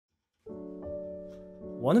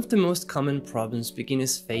One of the most common problems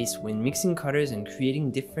beginners face when mixing colors and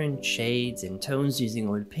creating different shades and tones using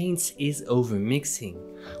oil paints is overmixing,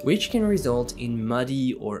 which can result in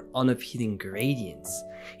muddy or unappealing gradients.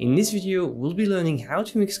 In this video, we'll be learning how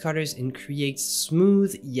to mix colors and create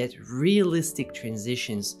smooth yet realistic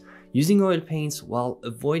transitions using oil paints while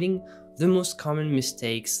avoiding the most common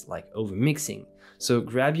mistakes like overmixing. So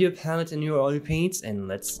grab your palette and your oil paints and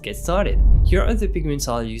let's get started. Here are the pigments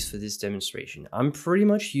I'll use for this demonstration. I'm pretty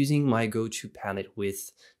much using my go-to palette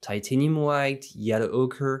with titanium white, yellow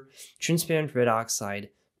ochre, transparent red oxide,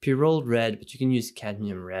 pyrrole red, but you can use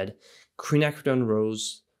cadmium red, quinacridone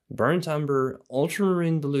rose, burnt umber,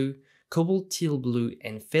 ultramarine blue, cobalt teal blue,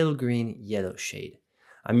 and phthalo green yellow shade.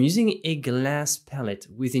 I'm using a glass palette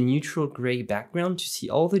with a neutral gray background to see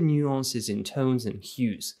all the nuances in tones and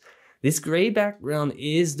hues. This gray background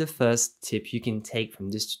is the first tip you can take from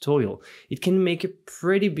this tutorial. It can make a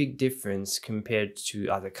pretty big difference compared to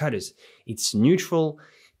other colors. It's neutral,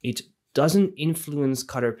 it doesn't influence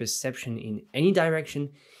color perception in any direction,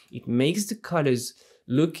 it makes the colors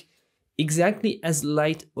look exactly as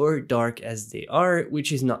light or dark as they are,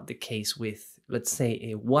 which is not the case with, let's say,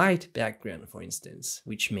 a white background, for instance,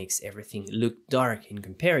 which makes everything look dark in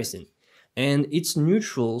comparison. And it's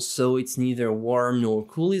neutral, so it's neither warm nor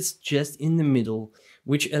cool, it's just in the middle,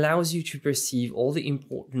 which allows you to perceive all the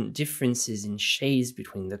important differences in shades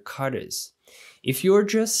between the colors. If you're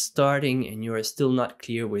just starting and you're still not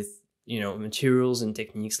clear with, materials and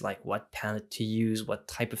techniques like what palette to use, what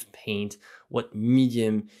type of paint, what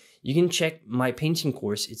medium, you can check my painting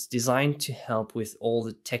course. It's designed to help with all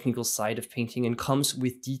the technical side of painting and comes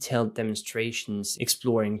with detailed demonstrations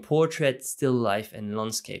exploring portrait, still life, and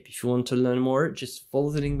landscape. If you want to learn more, just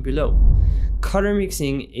follow the link below. Color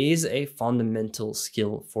mixing is a fundamental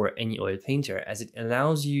skill for any oil painter as it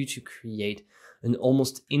allows you to create an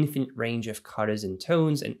almost infinite range of colors and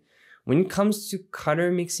tones. And when it comes to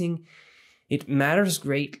color mixing, it matters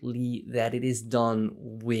greatly that it is done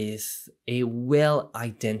with a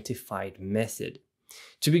well-identified method.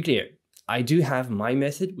 To be clear, I do have my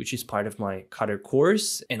method, which is part of my color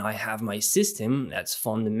course, and I have my system that's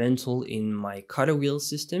fundamental in my color wheel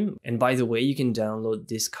system. And by the way, you can download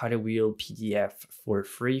this color wheel PDF for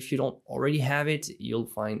free. If you don't already have it, you'll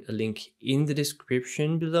find a link in the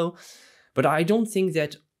description below. But I don't think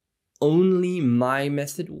that only my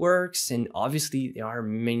method works, and obviously there are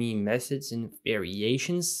many methods and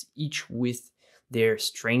variations, each with their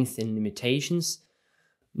strengths and limitations.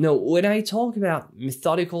 No, when I talk about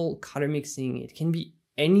methodical color mixing, it can be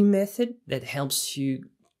any method that helps you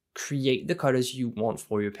create the colors you want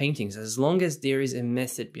for your paintings, as long as there is a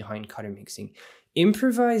method behind color mixing.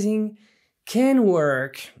 Improvising can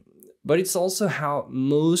work, but it's also how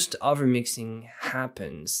most overmixing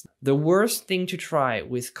happens. The worst thing to try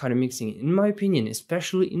with color mixing, in my opinion,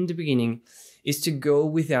 especially in the beginning, is to go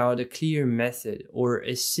without a clear method or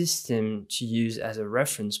a system to use as a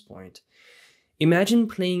reference point. Imagine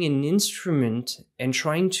playing an instrument and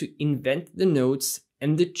trying to invent the notes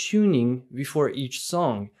and the tuning before each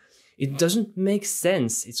song. It doesn't make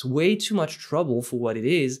sense. It's way too much trouble for what it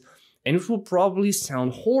is, and it will probably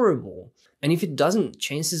sound horrible. And if it doesn't,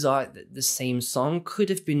 chances are that the same song could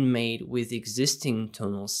have been made with existing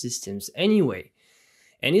tonal systems anyway.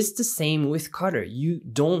 And it's the same with color. You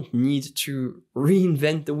don't need to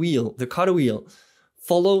reinvent the wheel, the color wheel.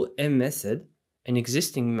 Follow a method, an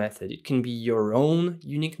existing method. It can be your own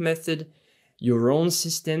unique method, your own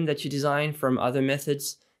system that you design from other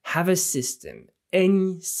methods. Have a system,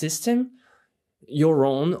 any system, your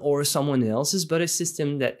own or someone else's, but a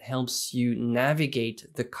system that helps you navigate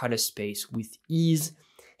the color space with ease,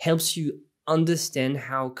 helps you understand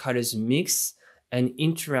how colors mix and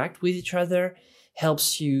interact with each other,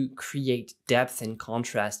 helps you create depth and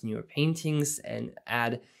contrast in your paintings and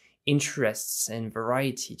add interests and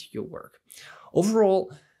variety to your work.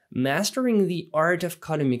 Overall, mastering the art of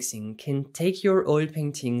color mixing can take your oil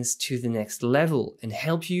paintings to the next level and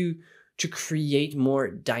help you to create more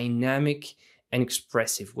dynamic and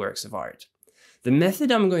expressive works of art. The method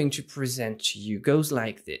I'm going to present to you goes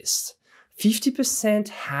like this. 50%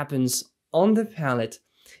 happens on the palette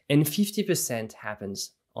and 50%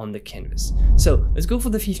 happens on the canvas. So let's go for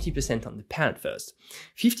the 50% on the palette first.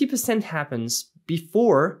 50% happens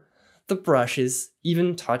before the brushes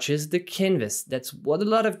even touches the canvas. That's what a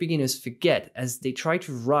lot of beginners forget as they try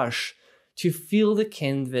to rush to fill the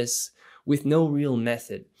canvas with no real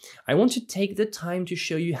method. I want to take the time to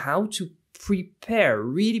show you how to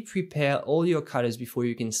really prepare all your colors before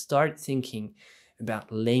you can start thinking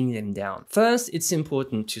about laying them down. First, it's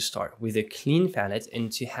important to start with a clean palette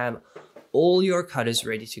and to have all your colors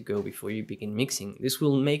ready to go before you begin mixing. This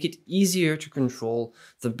will make it easier to control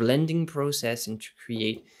the blending process and to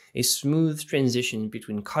create a smooth transition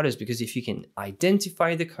between colors, because if you can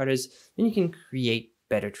identify the colors, then you can create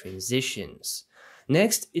better transitions.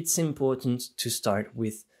 Next, it's important to start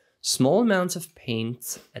with small amounts of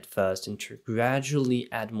paint at first and to gradually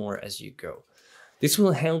add more as you go. This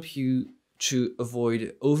will help you to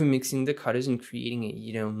avoid overmixing the colors and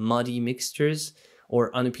creating muddy mixtures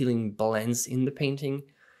or unappealing blends in the painting.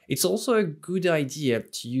 It's also a good idea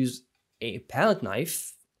to use a palette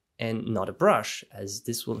knife and not a brush, as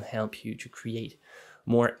this will help you to create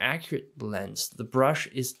more accurate blends. The brush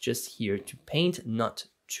is just here to paint, not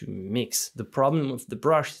to mix. The problem with the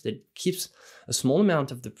brush is that it keeps a small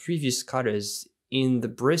amount of the previous colors in the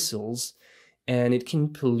bristles and it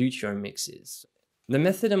can pollute your mixes. The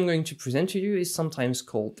method I'm going to present to you is sometimes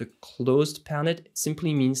called the closed palette. It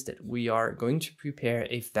simply means that we are going to prepare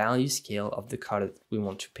a value scale of the color that we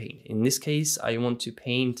want to paint. In this case, I want to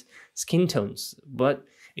paint skin tones, but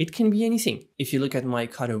it can be anything. If you look at my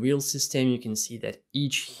color wheel system, you can see that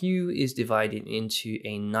each hue is divided into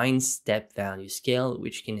a 9-step value scale,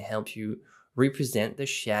 which can help you represent the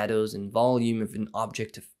shadows and volume of an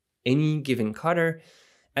object of any given color.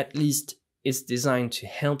 At least it's designed to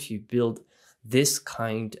help you build this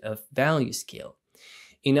kind of value scale.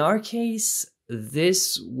 In our case,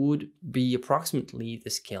 this would be approximately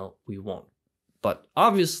the scale we want. But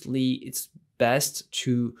obviously, it's best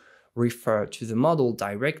to refer to the model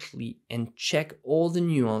directly and check all the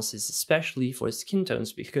nuances, especially for skin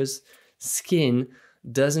tones, because skin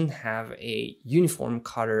doesn't have a uniform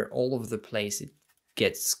color all over the place. It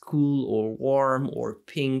gets cool or warm or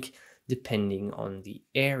pink depending on the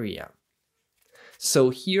area.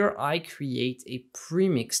 So here I create a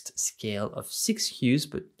pre-mixed scale of 6 hues,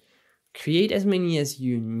 but create as many as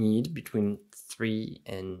you need, between 3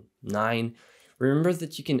 and 9. Remember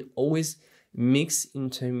that you can always mix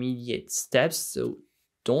intermediate steps, so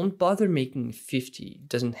don't bother making 50, it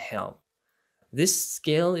doesn't help. This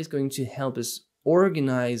scale is going to help us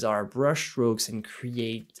organize our brush strokes and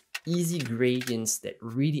create easy gradients that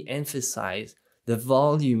really emphasize the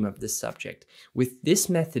volume of the subject. With this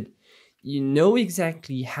method, you know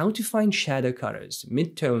exactly how to find shadow colors,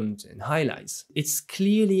 midtones, and highlights. It's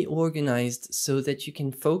clearly organized so that you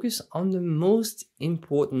can focus on the most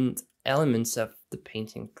important elements of the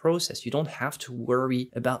painting process. You don't have to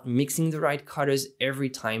worry about mixing the right colors every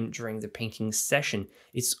time during the painting session.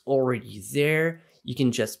 It's already there. You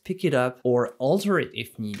can just pick it up or alter it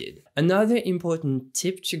if needed. Another important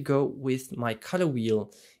tip to go with my color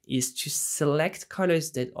wheel is to select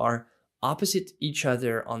colors that are opposite each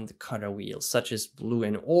other on the color wheel, such as blue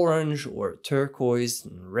and orange or turquoise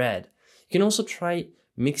and red. You can also try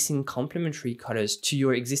mixing complementary colors to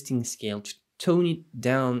your existing scale to tone it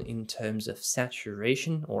down in terms of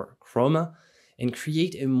saturation or chroma and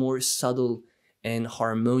create a more subtle and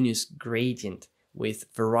harmonious gradient with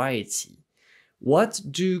variety. What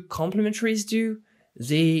do complementaries do?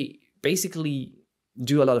 They basically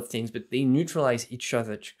do a lot of things, but they neutralize each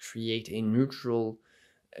other to create a neutral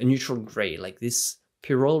gray, like this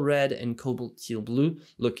pyrrole red and cobalt teal blue.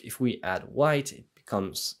 Look, if we add white, it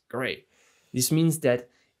becomes gray. This means that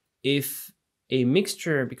if a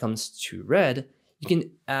mixture becomes too red, you can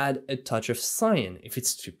add a touch of cyan. If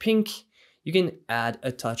it's too pink, you can add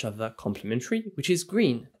a touch of a complementary, which is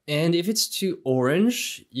green. And if it's too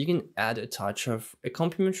orange, you can add a touch of a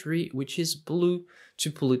complementary, which is blue, to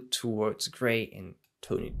pull it towards gray and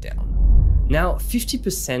tone it down. Now,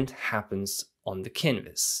 50% happens on the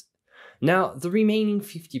canvas. Now, the remaining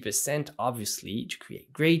 50%, obviously, to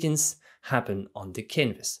create gradients, happen on the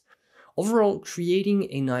canvas. Overall, creating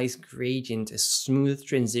a nice gradient, a smooth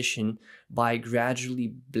transition by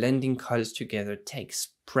gradually blending colors together takes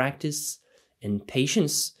practice and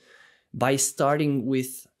patience. By starting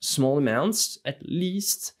with small amounts at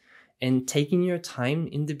least and taking your time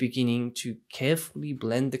in the beginning to carefully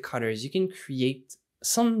blend the colors, you can create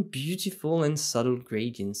some beautiful and subtle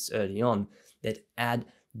gradients early on that add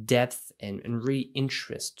depth and really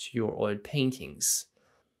interest to your oil paintings.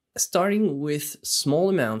 Starting with small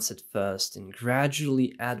amounts at first and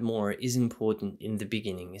gradually add more is important in the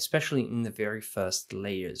beginning, especially in the very first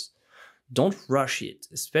layers. Don't rush it,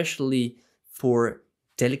 especially for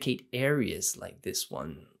delicate areas like this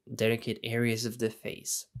one, delicate areas of the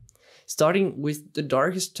face. Starting with the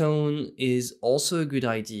darkest tone is also a good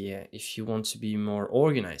idea if you want to be more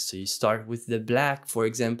organized. So you start with the black, for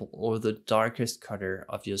example, or the darkest color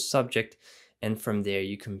of your subject, and from there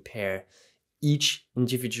you compare each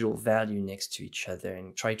individual value next to each other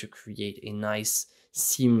and try to create a nice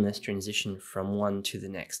seamless transition from one to the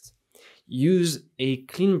next. Use a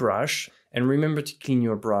clean brush And remember to clean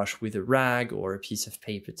your brush with a rag or a piece of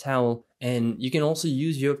paper towel. And you can also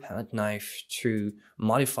use your palette knife to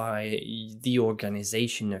modify the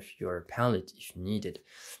organization of your palette if needed.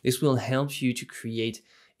 This will help you to create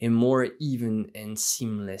a more even and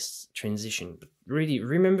seamless transition. But really,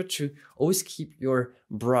 remember to always keep your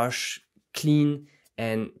brush clean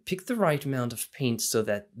and pick the right amount of paint so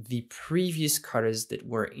that the previous colors that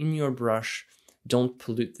were in your brush don't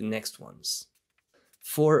pollute the next ones.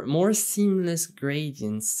 For more seamless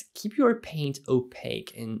gradients, keep your paint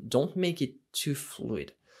opaque and don't make it too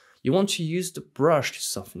fluid. You want to use the brush to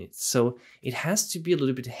soften it, so it has to be a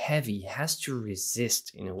little bit heavy, it has to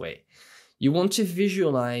resist in a way. You want to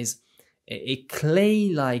visualize a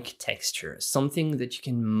clay-like texture, something that you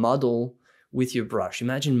can model with your brush.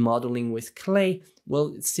 Imagine modeling with clay.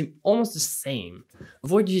 Well, it's almost the same.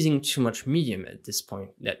 Avoid using too much medium at this point.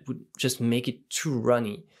 That would just make it too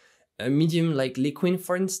runny. A medium like liquid,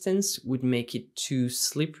 for instance, would make it too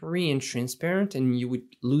slippery and transparent, and you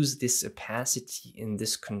would lose this opacity and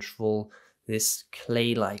this control, this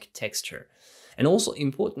clay-like texture. And also,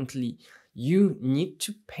 importantly, you need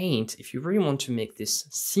to paint, if you really want to make this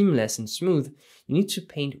seamless and smooth, you need to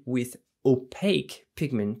paint with opaque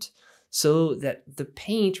pigment so that the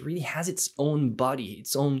paint really has its own body,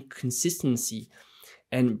 its own consistency,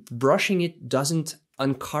 and brushing it doesn't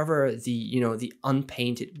uncover the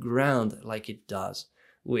unpainted ground like it does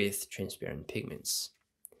with transparent pigments.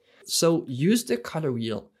 So use the color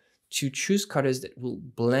wheel to choose colors that will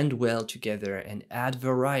blend well together and add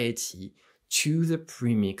variety to the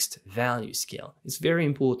premixed value scale. It's very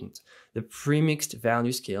important. The premixed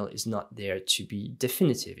value scale is not there to be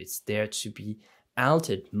definitive. It's there to be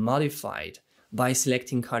altered, modified by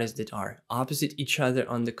selecting colors that are opposite each other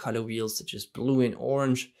on the color wheel, such as blue and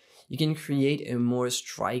orange. You can create a more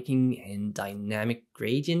striking and dynamic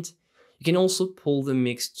gradient. You can also pull the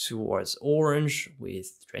mix towards orange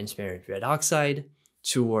with transparent red oxide,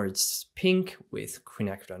 towards pink with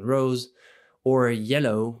quinacridone rose, or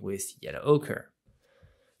yellow with yellow ochre.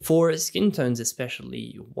 For skin tones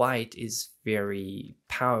especially, white is very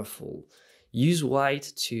powerful. Use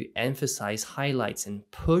white to emphasize highlights and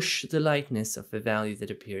push the lightness of a value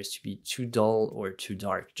that appears to be too dull or too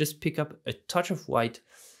dark. Just pick up a touch of white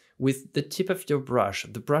with the tip of your brush,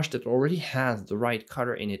 the brush that already has the right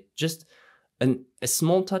color in it, just a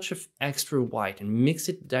small touch of extra white, and mix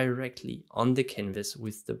it directly on the canvas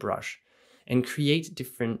with the brush and create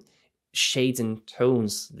different shades and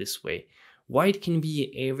tones this way. White can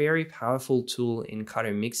be a very powerful tool in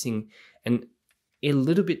color mixing, and a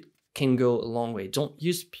little bit can go a long way. Don't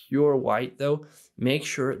use pure white though. Make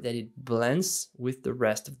sure that it blends with the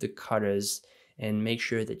rest of the colors and make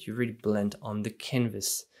sure that you really blend on the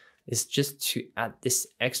canvas. It's just to add this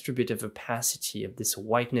extra bit of opacity, of this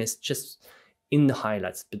whiteness just in the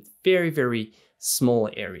highlights, but very, very small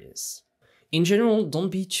areas. In general, don't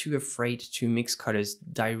be too afraid to mix colors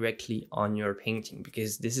directly on your painting,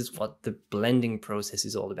 because this is what the blending process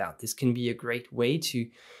is all about. This can be a great way to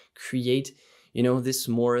create, this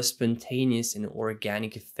more spontaneous and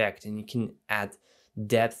organic effect, and you can add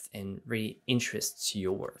depth and really interest to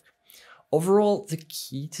your work. Overall, the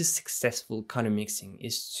key to successful color mixing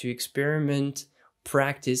is to experiment,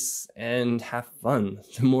 practice, and have fun.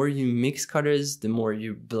 The more you mix colors, the more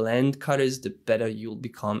you blend colors, the better you'll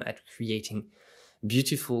become at creating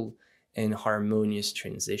beautiful and harmonious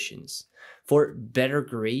transitions. For better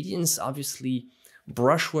gradients, obviously,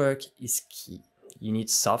 brushwork is key. You need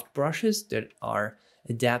soft brushes that are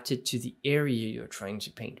adapted to the area you're trying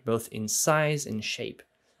to paint, both in size and shape.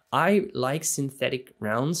 I like synthetic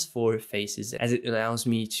rounds for faces as it allows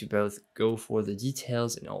me to both go for the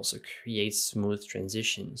details and also create smooth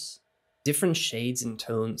transitions. Different shades and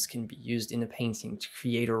tones can be used in a painting to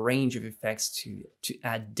create a range of effects to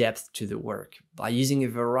add depth to the work. By using a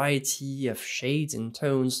variety of shades and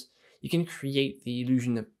tones, you can create the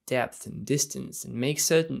illusion of depth and distance and make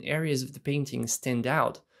certain areas of the painting stand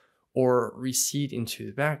out or recede into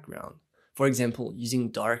the background. For example, using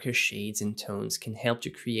darker shades and tones can help to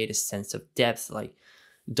create a sense of depth, like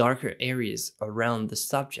darker areas around the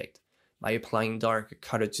subject. By applying darker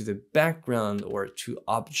color to the background or to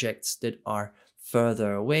objects that are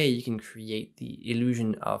further away, you can create the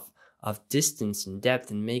illusion of distance and depth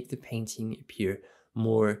and make the painting appear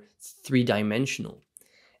more three-dimensional.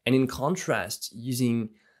 And in contrast,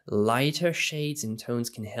 using lighter shades and tones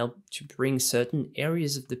can help to bring certain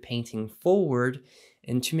areas of the painting forward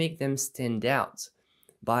and to make them stand out.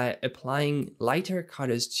 By applying lighter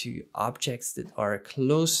colors to objects that are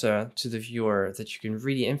closer to the viewer, that you can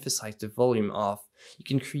really emphasize the volume of, you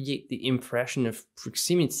can create the impression of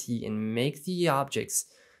proximity and make the objects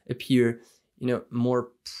appear, more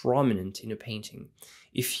prominent in a painting.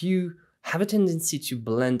 If you have a tendency to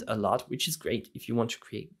blend a lot, which is great if you want to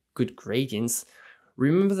create good gradients,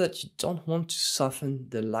 remember that you don't want to soften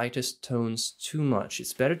the lightest tones too much.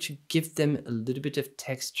 It's better to give them a little bit of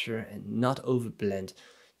texture and not overblend,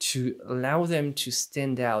 to allow them to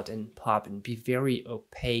stand out and pop and be very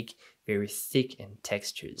opaque, very thick in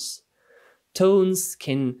textures. Tones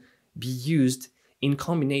can be used in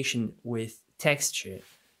combination with texture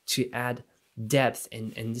to add depth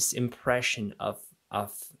and this impression of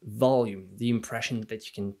volume, the impression that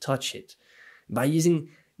you can touch it. By using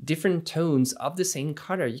different tones of the same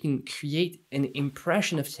color, you can create an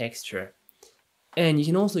impression of texture. And you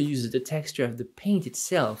can also use the texture of the paint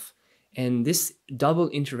itself. And this double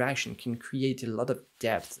interaction can create a lot of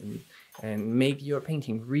depth and make your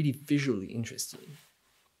painting really visually interesting.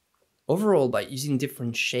 Overall, by using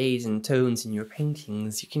different shades and tones in your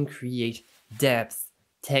paintings, you can create depth,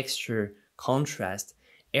 texture, contrast,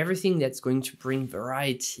 everything that's going to bring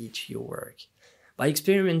variety to your work. By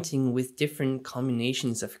experimenting with different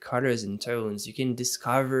combinations of colors and tones, you can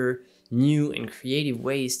discover new and creative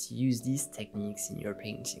ways to use these techniques in your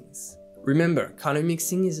paintings. Remember, color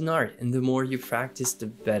mixing is an art, and the more you practice, the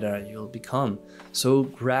better you'll become. So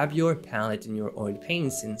grab your palette and your oil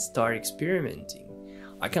paints and start experimenting.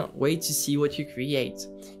 I can't wait to see what you create.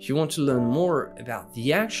 If you want to learn more about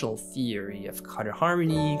the actual theory of color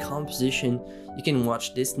harmony, composition, you can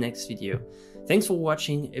watch this next video. Thanks for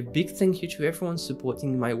watching. A big thank you to everyone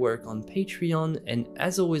supporting my work on Patreon, and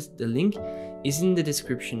as always, the link is in the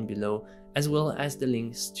description below, as well as the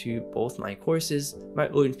links to both my courses, my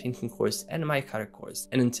oil painting course and my color course.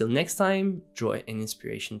 And until next time, joy and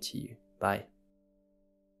inspiration to you. Bye.